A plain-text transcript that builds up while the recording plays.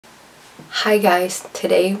Hi guys,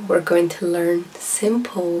 today we're going to learn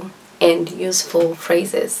simple and useful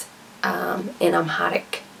phrases in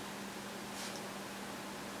Amharic.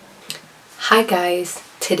 Hi guys,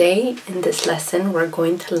 today in this lesson we're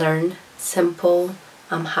going to learn simple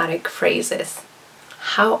Amharic phrases.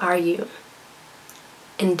 How are you?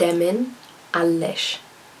 Indemin allesh.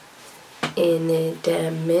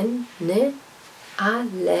 Indemin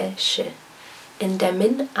allesh.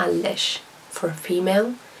 Indemin allesh for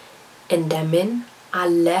female. Indemin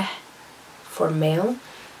alleh for male.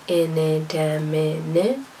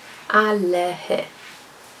 Indemin alleh.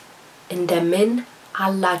 Indemin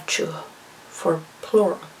allachu for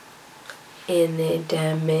plural.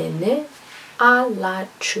 Indemin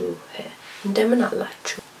allachu. Indemin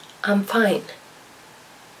allachu. I'm fine.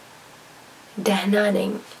 Dehna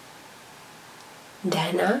neng.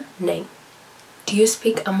 Dehna neng. Do you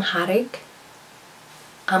speak Amharic?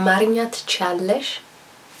 አማርኛ ትችያለሽ?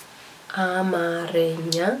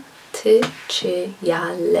 አማርኛ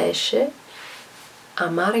ትችያለሽ?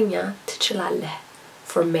 አማርኛ ትችላለህ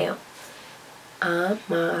for male.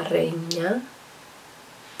 አማርኛ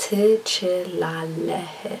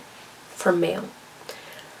ትችላለህ for male.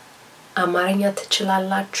 አማርኛ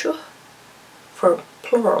ትችላላችሁ for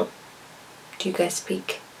plural. Do you guys speak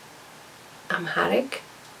Amharic?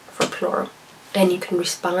 For plural. And you can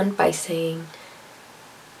respond by saying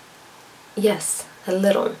yes, a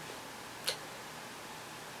little.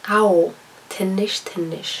 አዎ ትንሽ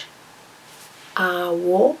ትንሽ. አዎ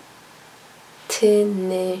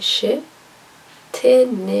ትንሽ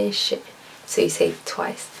ትንሽ. So you say it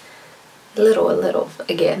twice. A little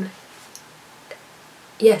again.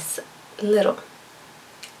 Yes, a little.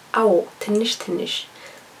 አዎ ትንሽ ትንሽ.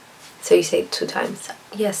 So you say it 2 times.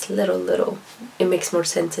 Yes, little. It makes more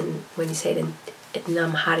sense when you say it in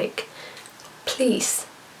Amharic. Please.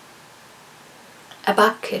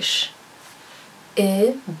 እባክሽ.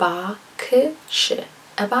 እባክሽ.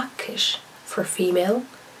 እባክሽ for female.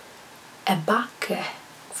 እባክህ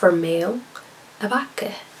for male.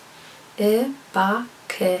 እባክህ.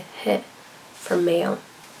 እባክህ for male.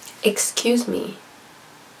 Excuse me.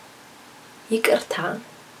 ይቅርታ.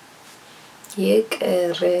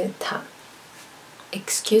 ይቅርታ.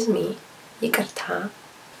 Excuse me. ይቅርታ.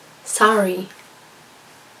 Sorry.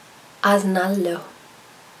 አዝናለሁ.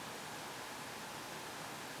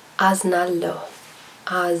 አዝናለሁ.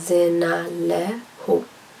 አዝናለሁ.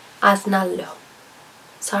 አዝናለሁ.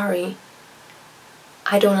 Sorry.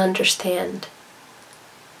 I don't understand.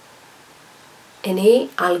 እኔ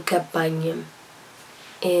አልገባኝም.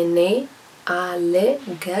 እኔ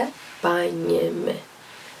አልገባኝም.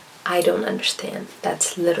 I don't understand. That's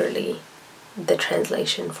literally the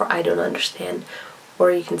translation for I don't understand. Or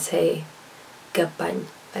you can say ገባኝ,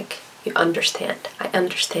 like you understand. I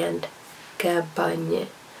understand. ገባኝ.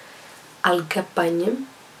 አልገባኝም.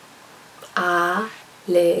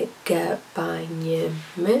 አልገባኝም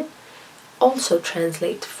also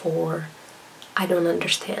translate for I don't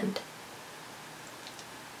understand.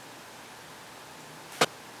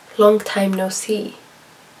 Long time no see.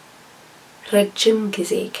 ረጅም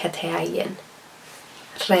ጊዜ ከተያየን.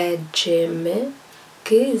 ረጅም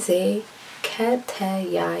ጊዜ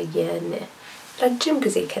ከተያየን. ረጅም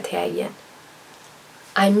ጊዜ ከተያየን.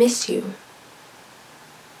 I miss you.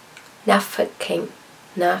 ናፈከኝ.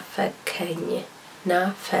 ናፈከኝ.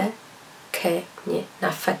 ናፈከኝ.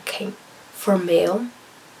 ናፈከኝ for male.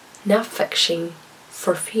 ናፈቅሽኝ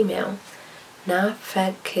for female.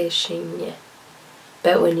 ናፈቅሽኝ.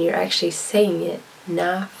 But when you're actually saying it,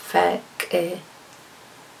 ናፈቅሽኝ.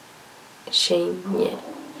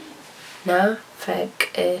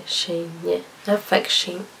 ናፈቅሽኝ.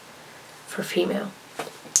 ናፈቅሽኝ for female.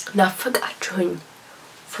 ናፈቃችሁኝ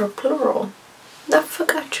for plural.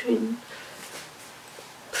 ናፈቃችሁኝ.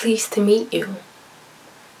 Pleased to meet you.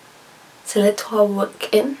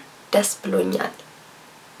 ስለተዋወቅን ደስ ብሎኛል.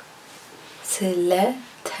 ስለተዋወቅን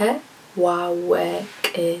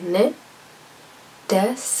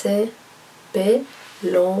ደስ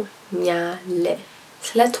ብሎኛል.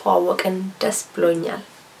 ስለተዋወቅን ደስ ብሎኛል.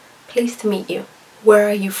 Pleased to meet you. Where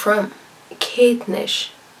are you from? ከየት ነሽ?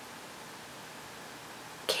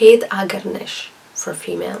 ከየት አገር ነሽ for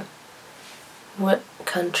female. What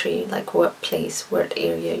country, like what place, what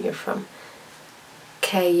area you're from.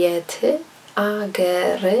 ከየት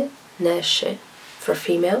አገር ነሽ for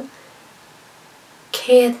female.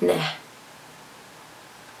 ከየት ነህ?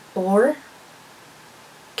 Or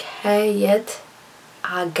ከየት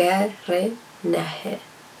አገር ነህ?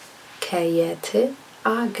 ከየት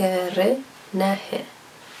አገር ነህ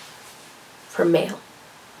for male.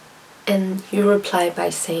 And you reply by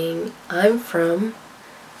saying I'm from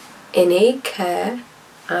እኔ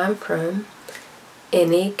I'm from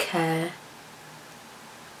እኔ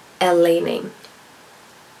ከLA ነኝ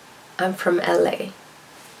I'm from LA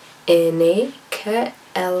እኔ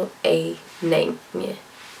ከLA ነኝ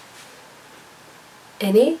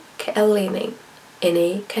እኔ ከLA ነኝ እኔ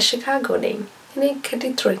ከሺካጎ ነኝ እኔ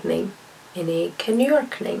ከዲትሮይት ነኝ እኔ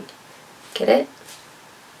ከኒውዮርክ ነኝ Get it?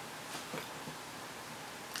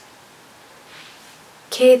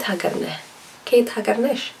 ከየት ሀገር ነህ? ከየት ሀገር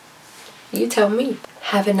ነሽ? You tell me.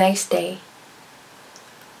 Have a nice day.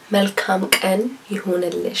 መልካም ቀን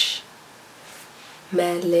ይሁንልሽ.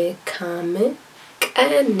 መልካም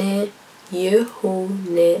ቀን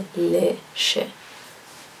ይሁንልሽ.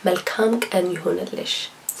 መልካም ቀን ይሁንልሽ.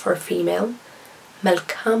 For female.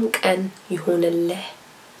 መልካም ቀን ይሁንልህ.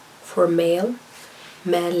 For male.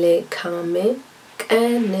 መልካም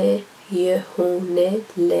ቀን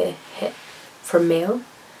ይሁንልህ. For male.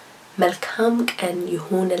 መልካም ቀን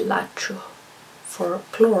ይሁንላችሁ. For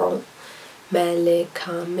plural.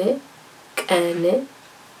 መልካም ቀን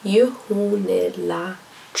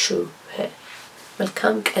ይሁንላችሁ.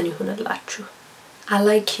 መልካም ቀን ይሁንላችሁ. I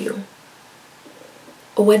like you.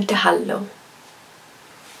 እወድሃለሁ.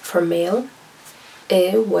 For male.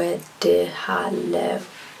 እወድሃለሁ.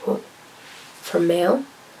 For male.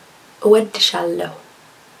 እወድሻለሁ.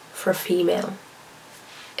 For female.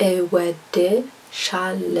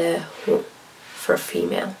 እወድሻለሁ. For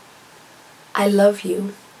female. I love you.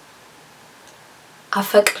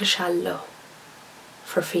 አፈቅርሻለሁ.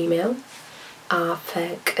 For female.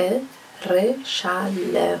 አፈቅርሻለሁ.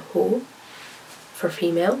 For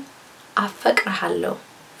female. አፈቅርሃለሁ.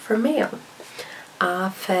 For male.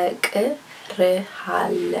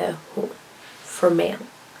 አፈቅርሃለሁ. For male.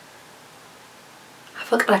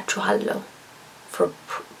 አፈቅራችኋለሁ.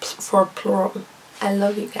 For plural. I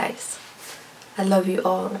love you guys. I love you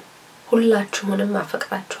all. ሁላችሁንም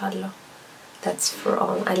አፈቅራችኋለሁ. That's for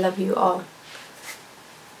all. I love you all.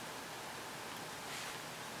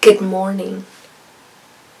 Good morning.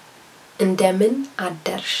 እንደምን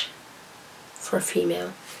አደርሽ. For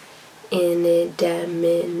female.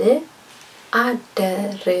 እንደምን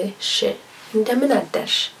አደርሽ. እንደምን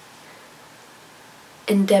አደርሽ.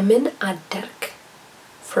 እንደምን አደርክ.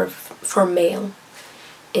 For male.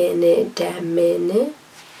 እንደምን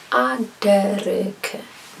አደርክ.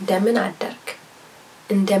 እንደምን አደርክ.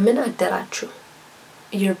 እንደምን አደራችሁ.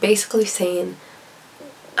 You're basically saying,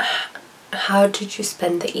 how did you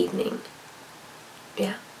spend the evening?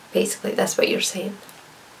 Yeah, basically that's what you're saying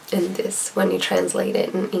in this when you translate it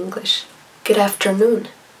in English. Good afternoon.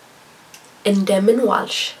 እንደምን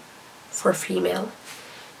ዋልሽ. For female.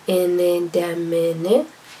 እንደምን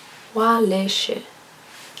ዋልሽ.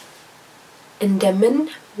 እንደምን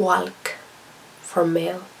ዋልክ. For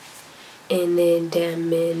male.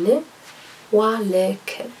 እንደምን ዋልክ.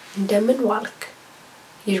 እንደምን ዋልክ.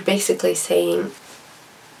 You're basically saying,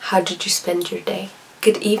 how did you spend your day?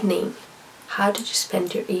 Good evening. How did you spend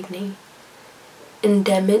your evening?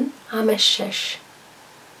 እንደምን አመሸሽ.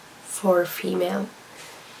 For female.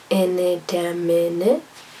 እንደምን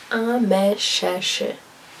አመሸሽ.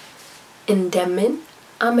 እንደምን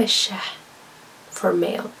አመሸህ. For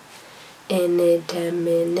male.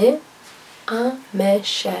 እንደምን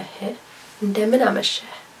አመሸህ. እንደምን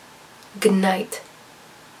አመሸህ. Good night.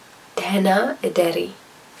 ደህና እደሪ.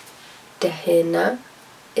 ደህና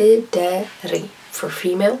እደሪ. For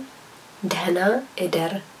female. ደህና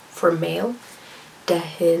እደር. For male.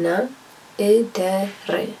 ደህና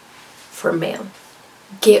እደር. For male.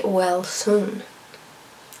 Get well soon.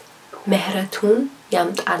 ምህረቱን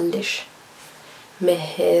ያምጣልሽ.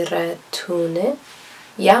 ምህረቱን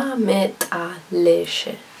ያምጣልሽ.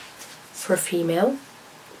 For female.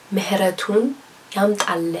 ምህረቱን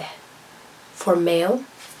ያምጣልህ. For male.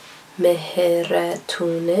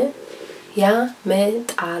 ምህረቱን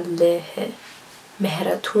ያምጣልህ.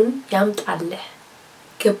 ምህረቱን ያምጣልህ.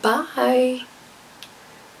 Goodbye.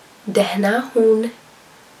 ደህና ሁን.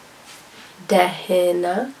 ደህና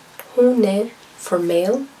ሁን. For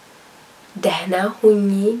male. ደህና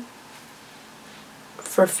ሁኚ.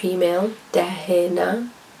 For female. ደህና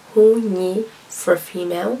ሁኚ. For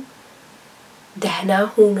female. ደህና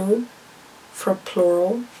ሁኑ. For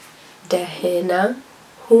plural. ደህና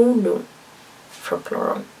ሁኑ. For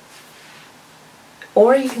plural.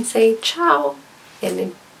 Or you can say ciao, and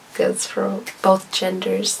it goes for both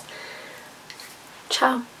genders.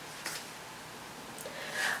 Ciao.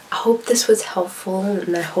 I hope this was helpful,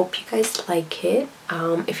 and I hope you guys like it.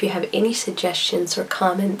 If you have any suggestions or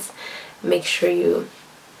comments, make sure you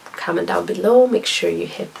comment down below. Make sure you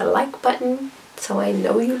hit the like button so I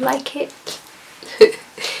know you like it.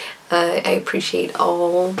 I appreciate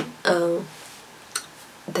all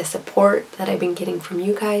the support that I've been getting from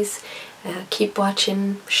you guys. Keep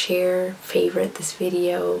watching, share, favorite this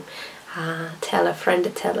video, tell a friend to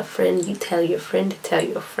tell a friend, you tell your friend to tell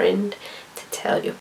your friend to tell your